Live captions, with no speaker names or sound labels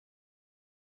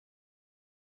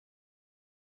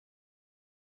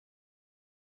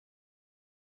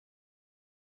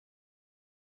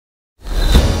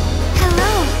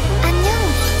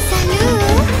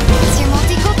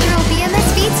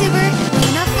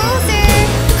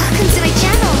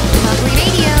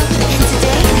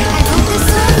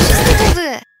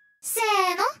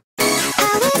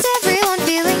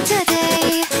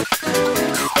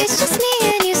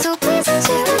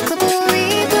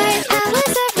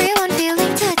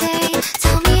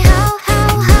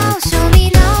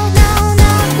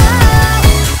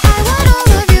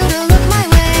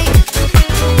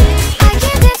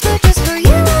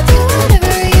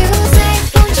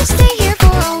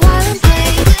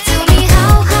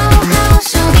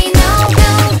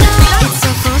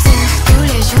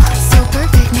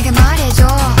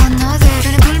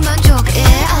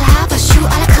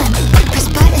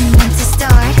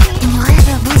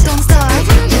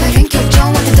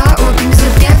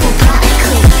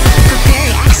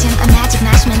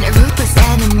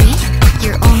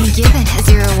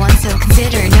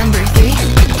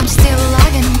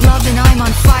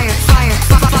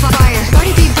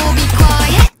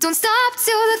stop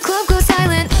till the club goes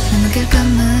silent. 눈을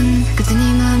감은 그때 네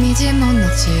맘이 이제 못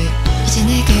넣지. 이제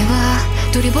내게 와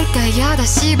둘이 볼까요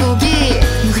다시 보기.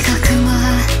 누가 그만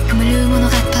그말 루머너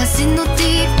같아 sin no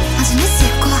deep. 아직 내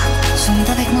색과 좀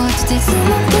더 백모 to take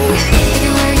some of